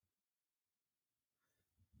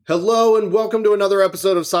Hello and welcome to another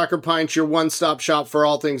episode of Soccer Pints, your one-stop shop for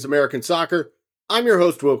all things American soccer. I'm your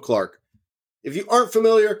host, Will Clark. If you aren't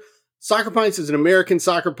familiar, Soccer Pints is an American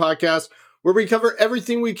soccer podcast where we cover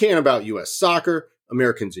everything we can about U.S. soccer,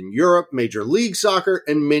 Americans in Europe, Major League Soccer,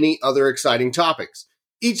 and many other exciting topics.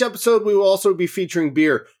 Each episode, we will also be featuring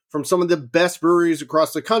beer from some of the best breweries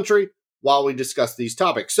across the country while we discuss these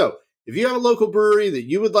topics. So, if you have a local brewery that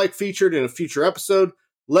you would like featured in a future episode,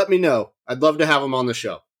 let me know. I'd love to have them on the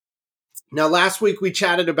show. Now, last week we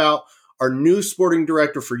chatted about our new sporting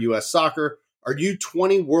director for U.S. Soccer, our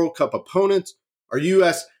U20 World Cup opponents, our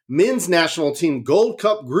U.S. Men's National Team Gold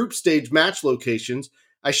Cup group stage match locations.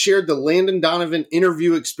 I shared the Landon Donovan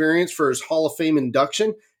interview experience for his Hall of Fame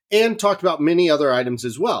induction and talked about many other items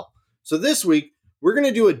as well. So this week, we're going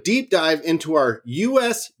to do a deep dive into our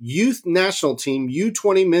U.S. Youth National Team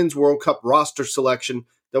U20 Men's World Cup roster selection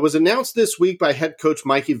that was announced this week by head coach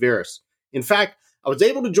Mikey Veras. In fact, I was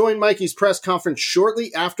able to join Mikey's press conference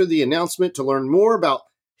shortly after the announcement to learn more about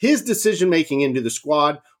his decision-making into the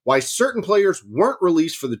squad, why certain players weren't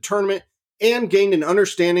released for the tournament, and gained an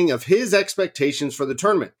understanding of his expectations for the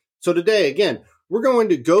tournament. So today, again, we're going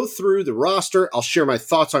to go through the roster. I'll share my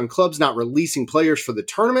thoughts on clubs not releasing players for the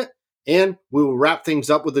tournament, and we will wrap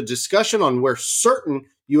things up with a discussion on where certain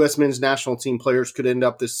U.S. men's national team players could end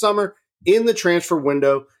up this summer in the transfer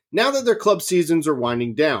window now that their club seasons are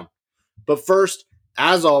winding down. But first,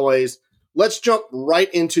 as always, let's jump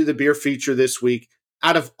right into the beer feature this week.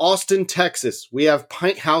 Out of Austin, Texas, we have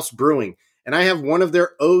Pint House Brewing, and I have one of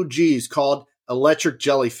their OGs called Electric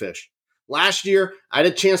Jellyfish. Last year, I had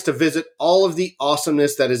a chance to visit all of the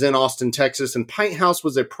awesomeness that is in Austin, Texas, and Pint House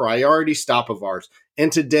was a priority stop of ours.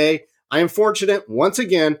 And today, I am fortunate, once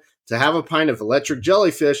again, to have a pint of Electric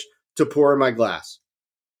Jellyfish to pour in my glass.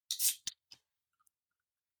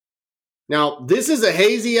 Now, this is a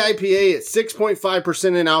hazy IPA at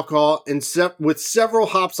 6.5% in alcohol and with several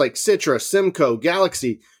hops like Citra, Simcoe,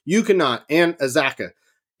 Galaxy, Yukonaut, and Azaka.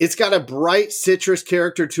 It's got a bright citrus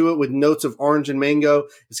character to it with notes of orange and mango.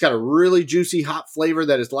 It's got a really juicy hop flavor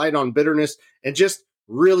that is light on bitterness and just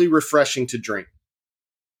really refreshing to drink.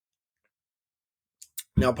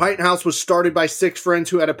 Now, Pint House was started by 6 friends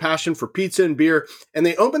who had a passion for pizza and beer, and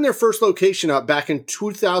they opened their first location up back in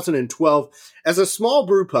 2012 as a small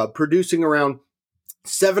brew pub producing around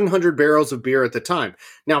 700 barrels of beer at the time.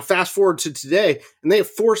 Now, fast forward to today, and they have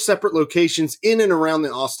 4 separate locations in and around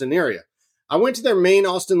the Austin area. I went to their main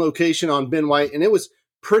Austin location on Ben White, and it was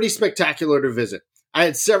pretty spectacular to visit. I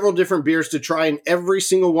had several different beers to try, and every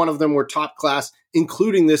single one of them were top class,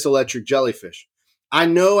 including this Electric Jellyfish. I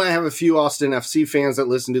know I have a few Austin FC fans that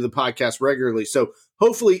listen to the podcast regularly, so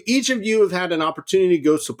hopefully each of you have had an opportunity to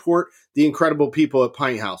go support the incredible people at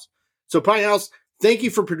Pint House. So Pint House, thank you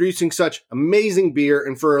for producing such amazing beer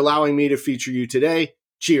and for allowing me to feature you today.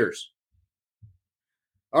 Cheers.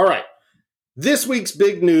 All right. This week's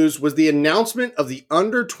big news was the announcement of the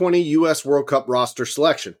Under-20 U.S. World Cup roster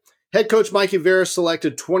selection. Head coach Mikey Veras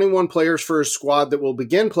selected 21 players for his squad that will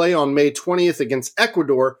begin play on May 20th against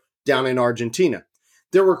Ecuador down in Argentina.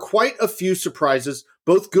 There were quite a few surprises,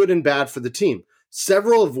 both good and bad for the team,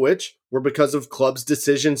 several of which were because of clubs'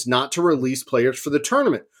 decisions not to release players for the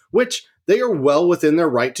tournament, which they are well within their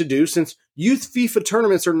right to do since youth FIFA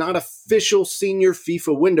tournaments are not official senior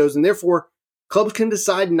FIFA windows, and therefore clubs can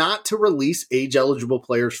decide not to release age-eligible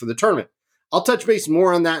players for the tournament. I'll touch base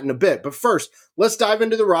more on that in a bit, but first, let's dive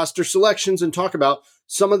into the roster selections and talk about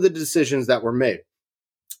some of the decisions that were made.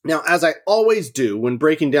 Now, as I always do when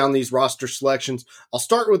breaking down these roster selections, I'll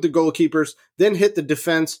start with the goalkeepers, then hit the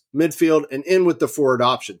defense, midfield, and end with the forward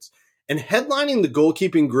options. And headlining the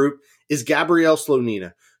goalkeeping group is Gabriel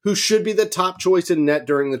Slonina, who should be the top choice in net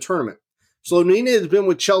during the tournament. Slonina has been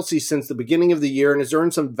with Chelsea since the beginning of the year and has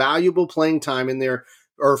earned some valuable playing time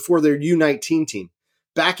for their U19 team.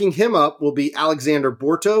 Backing him up will be Alexander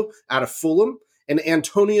Borto out of Fulham and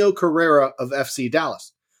Antonio Carrera of FC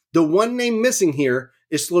Dallas. The one name missing here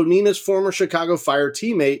is Slonina's former Chicago Fire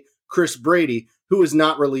teammate, Chris Brady, who is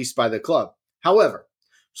not released by the club. However,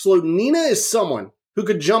 Slonina is someone who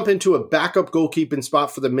could jump into a backup goalkeeping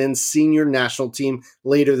spot for the men's senior national team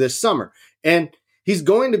later this summer. And he's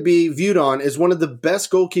going to be viewed on as one of the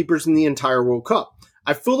best goalkeepers in the entire World Cup.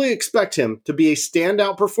 I fully expect him to be a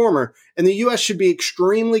standout performer, and the U.S. should be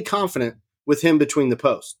extremely confident with him between the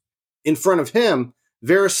posts. In front of him,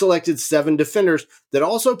 Veras selected 7 defenders that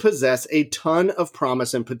also possess a ton of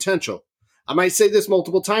promise and potential. I might say this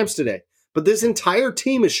multiple times today, but this entire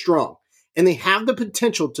team is strong, and they have the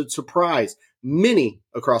potential to surprise many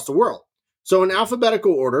across the world. So in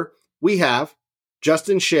alphabetical order, we have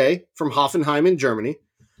Justin Shea from Hoffenheim in Germany,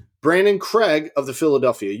 Brandon Craig of the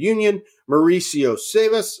Philadelphia Union, Mauricio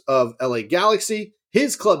Savas of LA Galaxy,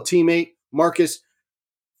 his club teammate Marcus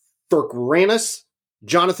Ferkranus,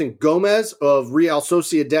 Jonathan Gomez of Real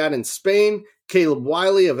Sociedad in Spain, Caleb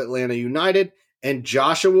Wiley of Atlanta United, and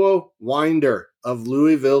Joshua Winder of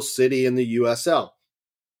Louisville City in the USL.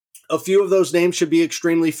 A few of those names should be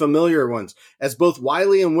extremely familiar ones, as both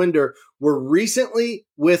Wiley and Winder were recently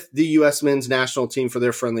with the U.S. men's national team for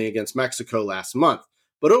their friendly against Mexico last month.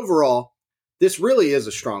 But overall, this really is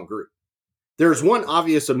a strong group. There's one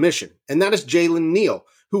obvious omission, and that is Jalen Neal,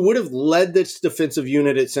 who would have led this defensive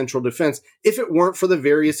unit at Central Defense if it weren't for the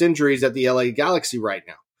various injuries at the LA Galaxy right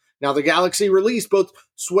now. Now, the Galaxy released both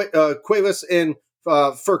Cuevas and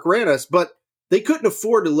Ferkranus, but they couldn't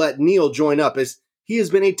afford to let Neal join up, as he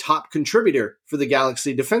has been a top contributor for the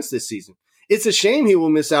Galaxy defense this season. It's a shame he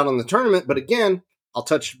will miss out on the tournament, but again, I'll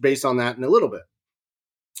touch base on that in a little bit.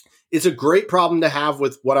 It's a great problem to have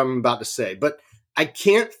with what I'm about to say, but I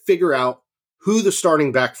can't figure out who the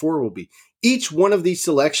starting back four will be. Each one of these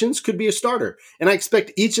selections could be a starter, and I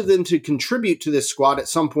expect each of them to contribute to this squad at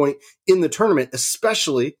some point in the tournament,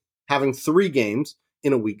 especially having 3 games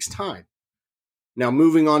in a week's time. Now,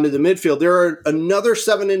 moving on to the midfield, there are another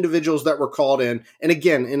 7 individuals that were called in. And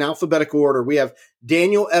again, in alphabetical order, we have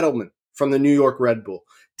Daniel Edelman from the New York Red Bull,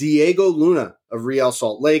 Diego Luna of Real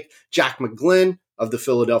Salt Lake, Jack McGlynn of the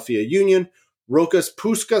Philadelphia Union, Rokas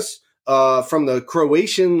Puskas from the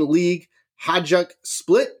Croatian League Hajduk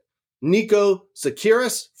Split, Nico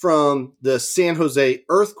Sakiris from the San Jose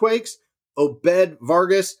Earthquakes, Obed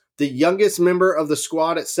Vargas, the youngest member of the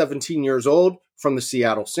squad at 17 years old from the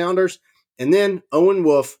Seattle Sounders, and then Owen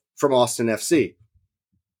Wolf from Austin FC.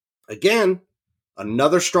 Again,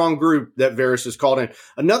 another strong group that Veres has called in.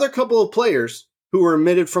 Another couple of players who were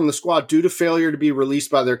omitted from the squad due to failure to be released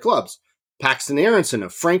by their clubs. Paxton Aronson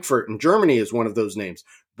of Frankfurt in Germany is one of those names.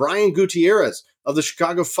 Brian Gutierrez of the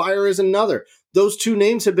Chicago Fire is another. Those 2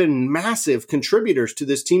 names have been massive contributors to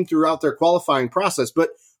this team throughout their qualifying process,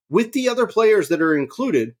 but with the other players that are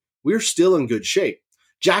included, we're still in good shape.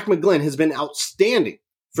 Jack McGlynn has been outstanding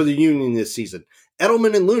for the Union this season.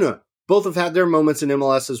 Edelman and Luna both have had their moments in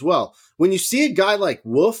MLS as well. When you see a guy like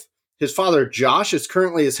Wolf, his father Josh is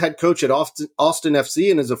currently his head coach at Austin FC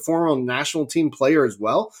and is a former national team player as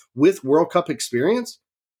well with World Cup experience.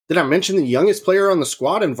 Did I mention the youngest player on the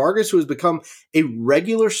squad, and Vargas, who has become a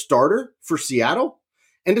regular starter for Seattle?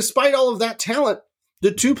 And despite all of that talent,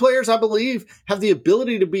 the 2 players I believe have the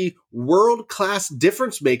ability to be world-class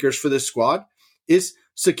difference makers for this squad is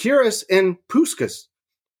Sakiris and Puskas.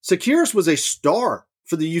 Sakiris was a star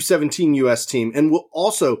for the U17 U.S. team and will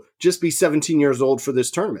also just be 17 years old for this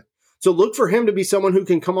tournament. So look for him to be someone who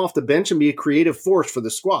can come off the bench and be a creative force for the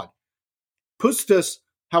squad. Puskas,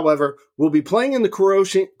 however, will be playing in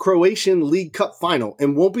the Croatian League Cup final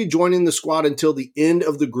and won't be joining the squad until the end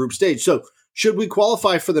of the group stage. So should we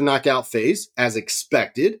qualify for the knockout phase, as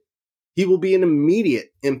expected, he will be an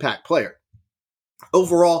immediate impact player.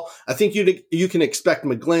 Overall, I think you can expect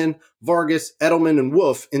McGlynn, Vargas, Edelman, and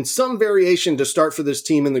Wolf in some variation to start for this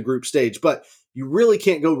team in the group stage, but you really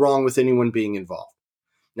can't go wrong with anyone being involved.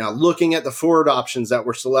 Now, looking at the forward options that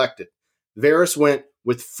were selected, Veres went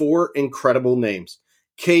with 4 incredible names.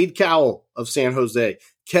 Cade Cowell of San Jose,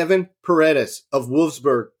 Kevin Paredes of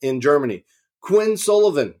Wolfsburg in Germany, Quinn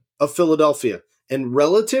Sullivan of Philadelphia, and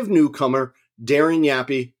relative newcomer Darren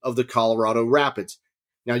Yappy of the Colorado Rapids.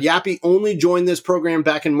 Now, Yappy only joined this program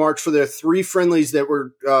back in March for their 3 friendlies that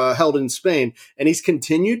were held in Spain, and he's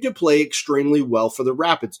continued to play extremely well for the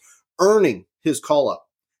Rapids, earning his call-up.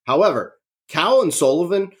 However, Cowell and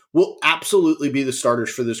Sullivan will absolutely be the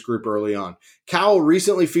starters for this group early on. Cowell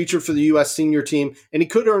recently featured for the U.S. senior team, and he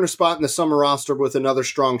could earn a spot in the summer roster with another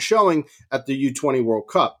strong showing at the U20 World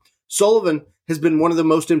Cup. Sullivan has been one of the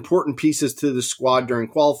most important pieces to the squad during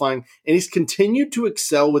qualifying, and he's continued to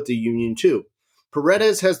excel with the Union too.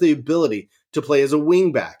 Paredes has the ability to play as a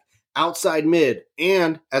wingback, outside mid,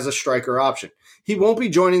 and as a striker option. He won't be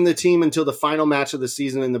joining the team until the final match of the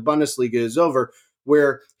season in the Bundesliga is over,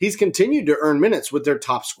 where he's continued to earn minutes with their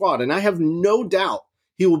top squad, and I have no doubt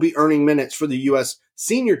he will be earning minutes for the U.S.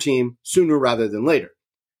 senior team sooner rather than later.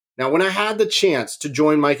 Now, when I had the chance to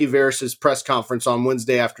join Mikey Veres' press conference on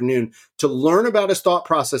Wednesday afternoon to learn about his thought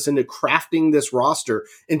process into crafting this roster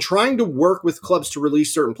and trying to work with clubs to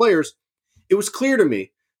release certain players, it was clear to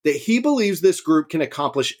me that he believes this group can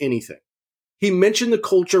accomplish anything. He mentioned the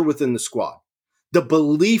culture within the squad, the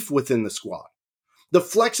belief within the squad, the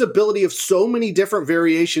flexibility of so many different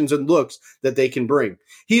variations and looks that they can bring.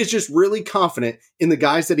 He is just really confident in the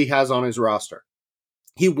guys that he has on his roster.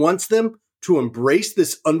 He wants them to embrace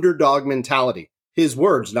this underdog mentality. His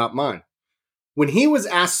words, not mine. When he was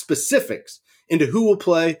asked specifics into who will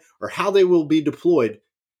play or how they will be deployed,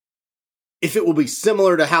 if it will be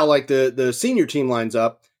similar to how like the senior team lines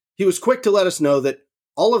up, he was quick to let us know that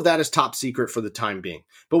all of that is top secret for the time being.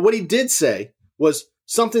 But what he did say was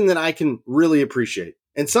something that I can really appreciate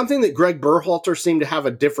and something that Greg Berhalter seemed to have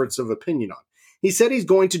a difference of opinion on. He said he's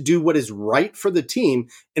going to do what is right for the team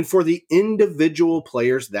and for the individual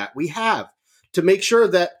players that we have to make sure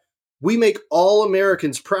that we make all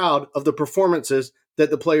Americans proud of the performances that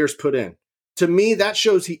the players put in. To me, that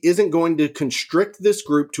shows he isn't going to constrict this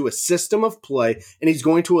group to a system of play, and he's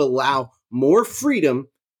going to allow more freedom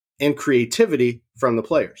and creativity from the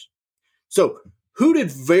players. So, who did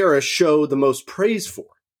Veras show the most praise for?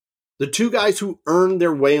 The two guys who earned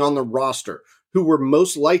their way on the roster, who were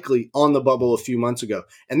most likely on the bubble a few months ago,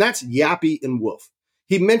 and that's Yappy and Wolf.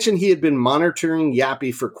 He mentioned he had been monitoring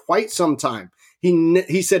Yappy for quite some time.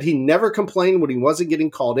 He said he never complained when he wasn't getting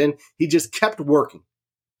called in. He just kept working,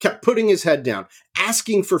 kept putting his head down,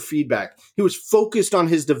 asking for feedback. He was focused on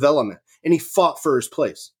his development, and he fought for his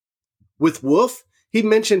place. With Wolf, he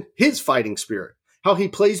mentioned his fighting spirit, how he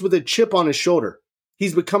plays with a chip on his shoulder.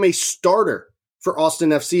 He's become a starter for Austin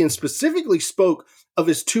FC and specifically spoke of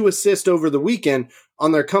his 2 assists over the weekend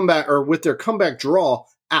on their comeback or with their comeback draw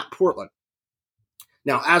at Portland.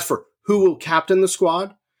 Now, as for who will captain the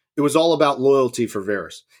squad, it was all about loyalty for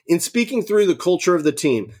Veras. In speaking through the culture of the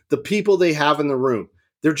team, the people they have in the room,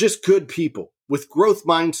 they're just good people with growth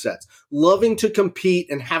mindsets, loving to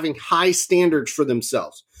compete and having high standards for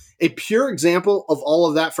themselves. A pure example of all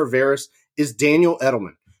of that for Veras is Daniel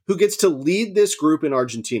Edelman, who gets to lead this group in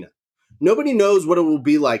Argentina. Nobody knows what it will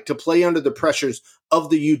be like to play under the pressures of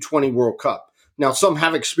the U20 World Cup. Now, some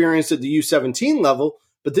have experience at the U17 level,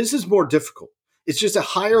 but this is more difficult. It's just a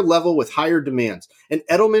higher level with higher demands. And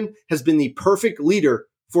Edelman has been the perfect leader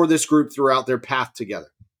for this group throughout their path together.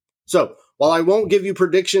 So, while I won't give you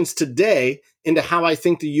predictions today into how I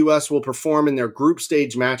think the U.S. will perform in their group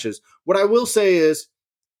stage matches, what I will say is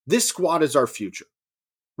this squad is our future.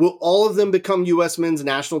 Will all of them become U.S. men's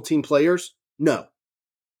national team players? No.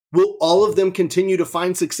 Will all of them continue to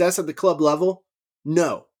find success at the club level?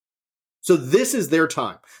 No. So this is their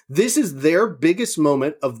time. This is their biggest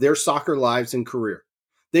moment of their soccer lives and career.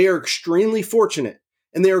 They are extremely fortunate,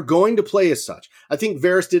 and they are going to play as such. I think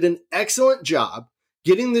Veras did an excellent job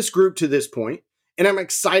getting this group to this point, and I'm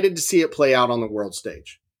excited to see it play out on the world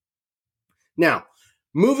stage. Now,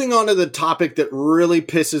 moving on to the topic that really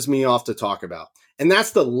pisses me off to talk about, and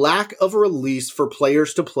that's the lack of a release for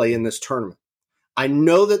players to play in this tournament. I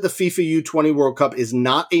know that the FIFA U20 World Cup is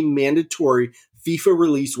not a mandatory FIFA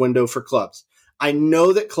release window for clubs. I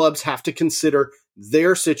know that clubs have to consider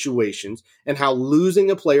their situations and how losing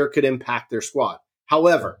a player could impact their squad.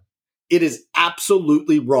 However, it is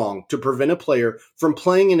absolutely wrong to prevent a player from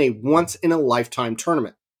playing in a once-in-a-lifetime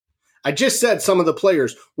tournament. I just said some of the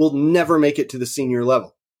players will never make it to the senior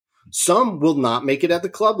level. Some will not make it at the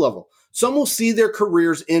club level. Some will see their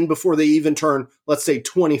careers end before they even turn, let's say,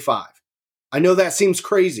 25. I know that seems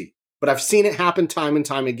crazy, but I've seen it happen time and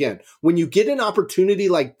time again. When you get an opportunity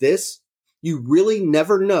like this, you really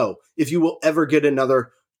never know if you will ever get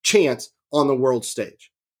another chance on the world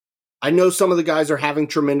stage. I know some of the guys are having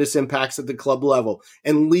tremendous impacts at the club level,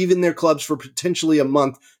 and leaving their clubs for potentially a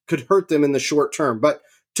month could hurt them in the short term. But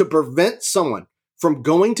to prevent someone from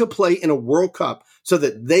going to play in a World Cup so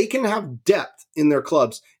that they can have depth in their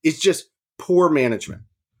clubs is just poor management.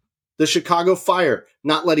 The Chicago Fire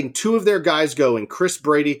not letting 2 of their guys go in Chris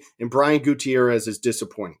Brady and Brian Gutierrez is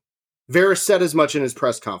disappointing. Veras said as much in his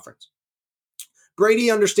press conference. Brady,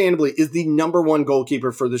 understandably, is the number 1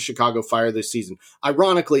 goalkeeper for the Chicago Fire this season,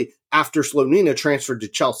 ironically, after Slonina transferred to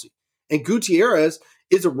Chelsea. And Gutierrez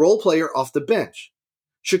is a role player off the bench.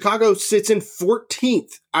 Chicago sits in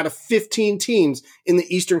 14th out of 15 teams in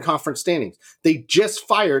the Eastern Conference standings. They just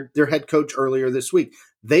fired their head coach earlier this week.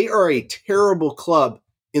 They are a terrible club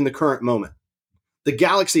in the current moment. The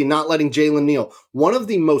Galaxy not letting Jalen Neal, one of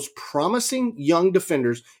the most promising young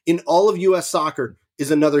defenders in all of U.S. soccer,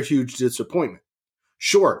 is another huge disappointment.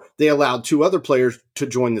 Sure, they allowed 2 other players to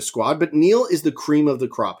join the squad, but Neal is the cream of the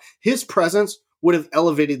crop. His presence would have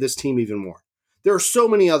elevated this team even more. There are so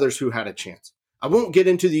many others who had a chance. I won't get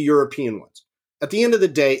into the European ones. At the end of the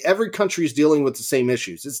day, every country is dealing with the same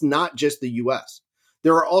issues. It's not just the U.S.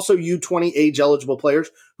 There are also U20 age-eligible players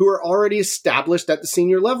who are already established at the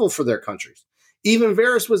senior level for their countries. Even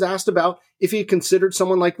Veras was asked about if he had considered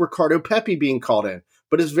someone like Ricardo Pepi being called in.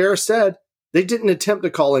 But as Veras said, they didn't attempt to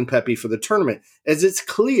call in Pepi for the tournament, as it's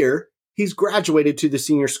clear he's graduated to the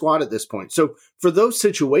senior squad at this point. So for those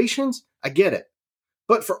situations, I get it.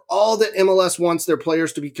 But for all that MLS wants their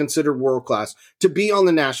players to be considered world-class, to be on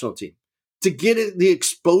the national team, to get the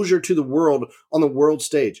exposure to the world on the world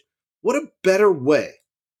stage. What a better way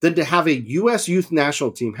than to have a U.S. youth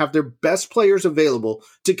national team have their best players available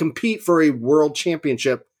to compete for a world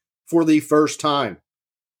championship for the first time.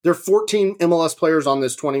 There are 14 MLS players on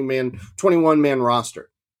this 21-man roster.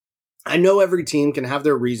 I know every team can have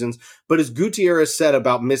their reasons, but as Gutierrez said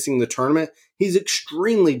about missing the tournament, he's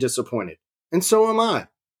extremely disappointed. And so am I.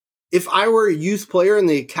 If I were a youth player in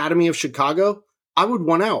the Academy of Chicago, I would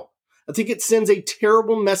want out. I think it sends a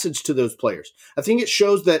terrible message to those players. I think it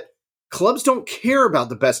shows that clubs don't care about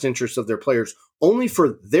the best interests of their players, only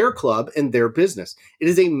for their club and their business. It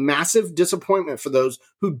is a massive disappointment for those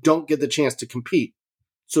who don't get the chance to compete.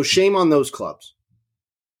 So shame on those clubs.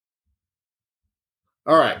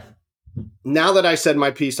 All right. Now that I said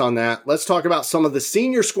my piece on that, let's talk about some of the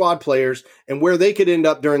senior squad players and where they could end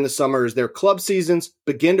up during the summer as their club seasons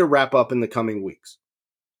begin to wrap up in the coming weeks.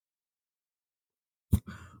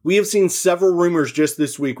 We have seen several rumors just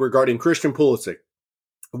this week regarding Christian Pulisic,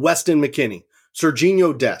 Weston McKennie,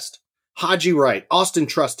 Serginho Dest, Haji Wright, Austin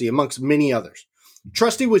Trusty, amongst many others.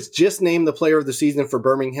 Trusty was just named the player of the season for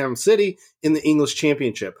Birmingham City in the English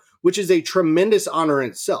Championship, which is a tremendous honor in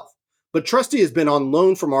itself. But Trusty has been on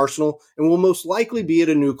loan from Arsenal and will most likely be at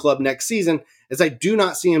a new club next season, as I do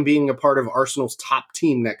not see him being a part of Arsenal's top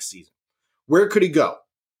team next season. Where could he go?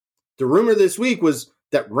 The rumor this week was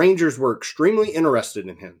that Rangers were extremely interested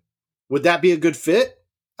in him. Would that be a good fit?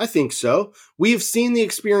 I think so. We have seen the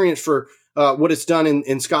experience for what it's done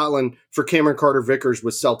in Scotland for Cameron Carter-Vickers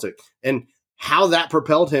with Celtic and how that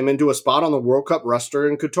propelled him into a spot on the World Cup roster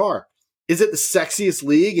in Qatar. Is it the sexiest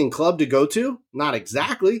league and club to go to? Not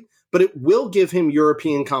exactly, but it will give him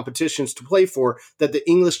European competitions to play for that the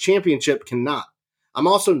English Championship cannot. I'm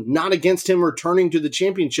also not against him returning to the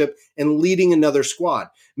Championship and leading another squad.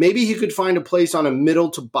 Maybe he could find a place on a middle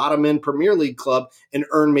to bottom end Premier League club and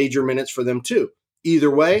earn major minutes for them too.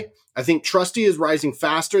 Either way, I think Trusty is rising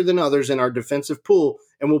faster than others in our defensive pool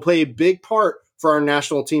and will play a big part for our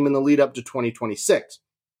national team in the lead up to 2026.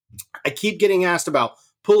 I keep getting asked about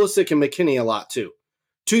Pulisic and McKennie a lot too.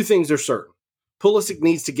 Two things are certain. Pulisic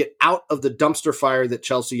needs to get out of the dumpster fire that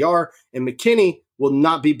Chelsea are, and McKennie will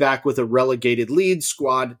not be back with a relegated Leeds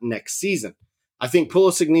squad next season. I think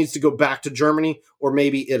Pulisic needs to go back to Germany or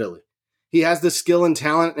maybe Italy. He has the skill and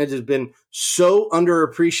talent and has been so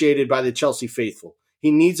underappreciated by the Chelsea faithful. He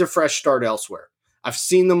needs a fresh start elsewhere. I've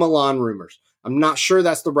seen the Milan rumors. I'm not sure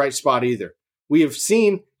that's the right spot either. We have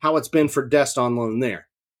seen how it's been for Dest on loan there.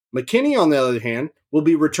 McKennie, on the other hand, will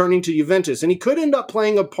be returning to Juventus, and he could end up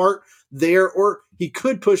playing a part there, or he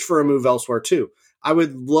could push for a move elsewhere too. I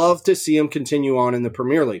would love to see him continue on in the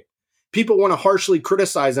Premier League. People want to harshly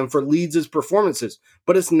criticize him for Leeds' performances,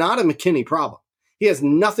 but it's not a McKennie problem. He has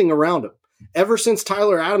nothing around him. Ever since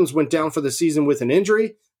Tyler Adams went down for the season with an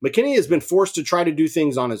injury, McKennie has been forced to try to do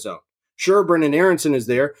things on his own. Sure, Brendan Aronson is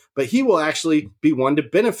there, but he will actually be one to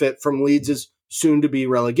benefit from Leeds' soon-to-be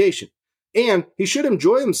relegation. And he should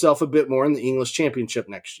enjoy himself a bit more in the English Championship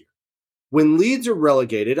next year. When Leeds are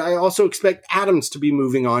relegated, I also expect Adams to be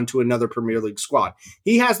moving on to another Premier League squad.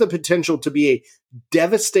 He has the potential to be a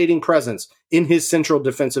devastating presence in his central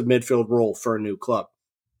defensive midfield role for a new club.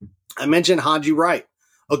 I mentioned Haji Wright,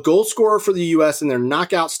 a goal scorer for the U.S. in their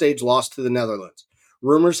knockout stage loss to the Netherlands.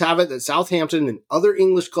 Rumors have it that Southampton and other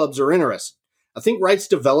English clubs are interested. I think Wright's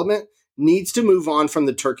development needs to move on from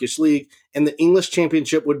the Turkish league, and the English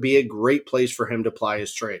Championship would be a great place for him to ply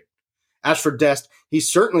his trade. As for Dest, he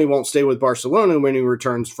certainly won't stay with Barcelona when he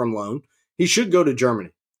returns from loan. He should go to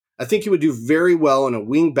Germany. I think he would do very well in a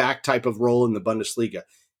wing-back type of role in the Bundesliga.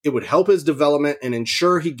 It would help his development and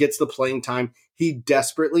ensure he gets the playing time he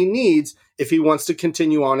desperately needs if he wants to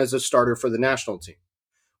continue on as a starter for the national team.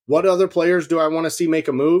 What other players do I want to see make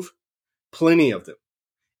a move? Plenty of them.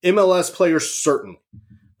 MLS players, certainly.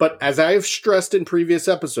 But as I have stressed in previous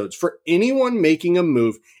episodes, for anyone making a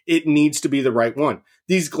move, it needs to be the right one.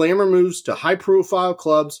 These glamour moves to high-profile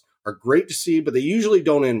clubs are great to see, but they usually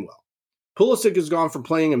don't end well. Pulisic has gone from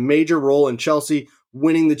playing a major role in Chelsea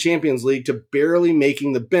winning the Champions League to barely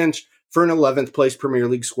making the bench for an 11th place Premier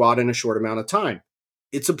League squad in a short amount of time.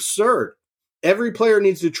 It's absurd. Every player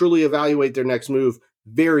needs to truly evaluate their next move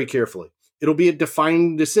very carefully. It'll be a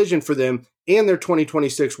defining decision for them and their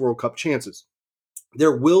 2026 World Cup chances.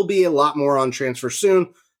 There will be a lot more on transfer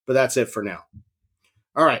soon, but that's it for now.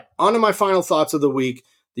 All right, on to my final thoughts of the week.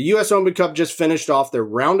 The U.S. Open Cup just finished off their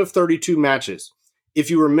round of 32 matches. If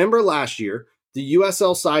you remember last year, the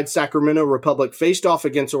USL side Sacramento Republic faced off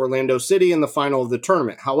against Orlando City in the final of the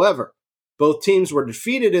tournament. However, both teams were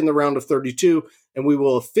defeated in the round of 32, and we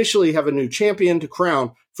will officially have a new champion to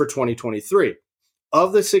crown for 2023.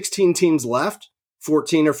 Of the 16 teams left,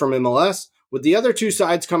 14 are from MLS, with the other 2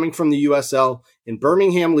 sides coming from the USL in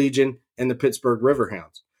Birmingham Legion and the Pittsburgh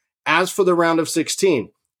Riverhounds. As for the round of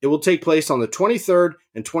 16, it will take place on the 23rd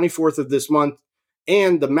and 24th of this month,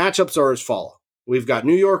 and the matchups are as follow. We've got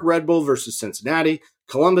New York Red Bull versus Cincinnati,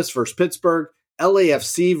 Columbus versus Pittsburgh,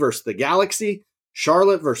 LAFC versus the Galaxy,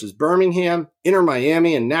 Charlotte versus Birmingham, Inter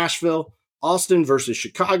Miami and Nashville, Austin versus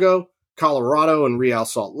Chicago, Colorado and Real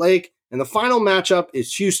Salt Lake, and the final matchup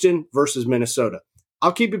is Houston versus Minnesota.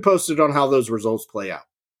 I'll keep you posted on how those results play out.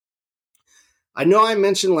 I know I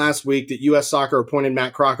mentioned last week that U.S. Soccer appointed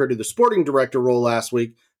Matt Crocker to the sporting director role last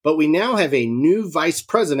week, but we now have a new vice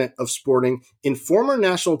president of sporting in former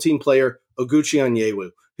national team player Oguchi Onyewu,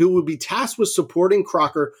 who will be tasked with supporting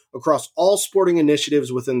Crocker across all sporting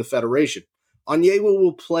initiatives within the federation. Onyewu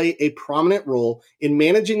will play a prominent role in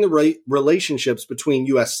managing the relationships between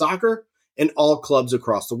U.S. Soccer and all clubs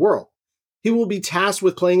across the world. He will be tasked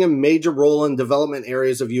with playing a major role in development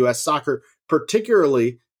areas of U.S. Soccer,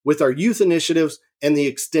 particularly with our youth initiatives and the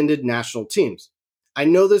extended national teams. I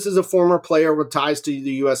know this is a former player with ties to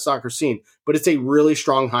the U.S. soccer scene, but it's a really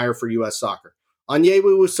strong hire for U.S. Soccer.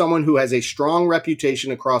 Onyewu is someone who has a strong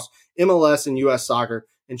reputation across MLS and U.S. Soccer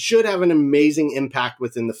and should have an amazing impact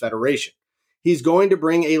within the federation. He's going to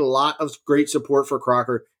bring a lot of great support for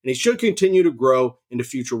Crocker, and he should continue to grow into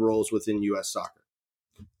future roles within U.S. Soccer.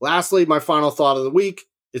 Lastly, my final thought of the week.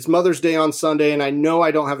 It's Mother's Day on Sunday, and I know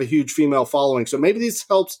I don't have a huge female following, so maybe this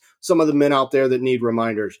helps some of the men out there that need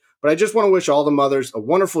reminders. But I just want to wish all the mothers a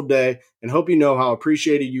wonderful day and hope you know how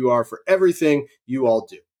appreciated you are for everything you all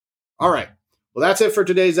do. All right. Well, that's it for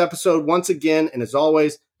today's episode once again, and as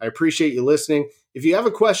always, I appreciate you listening. If you have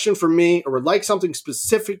a question for me or would like something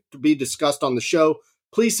specific to be discussed on the show,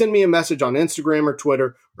 please send me a message on Instagram or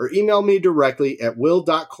Twitter or email me directly at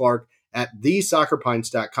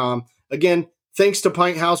will.clark@thesoccerpints.com. Again, thanks to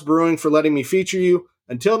Pint House Brewing for letting me feature you.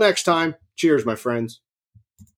 Until next time, cheers, my friends.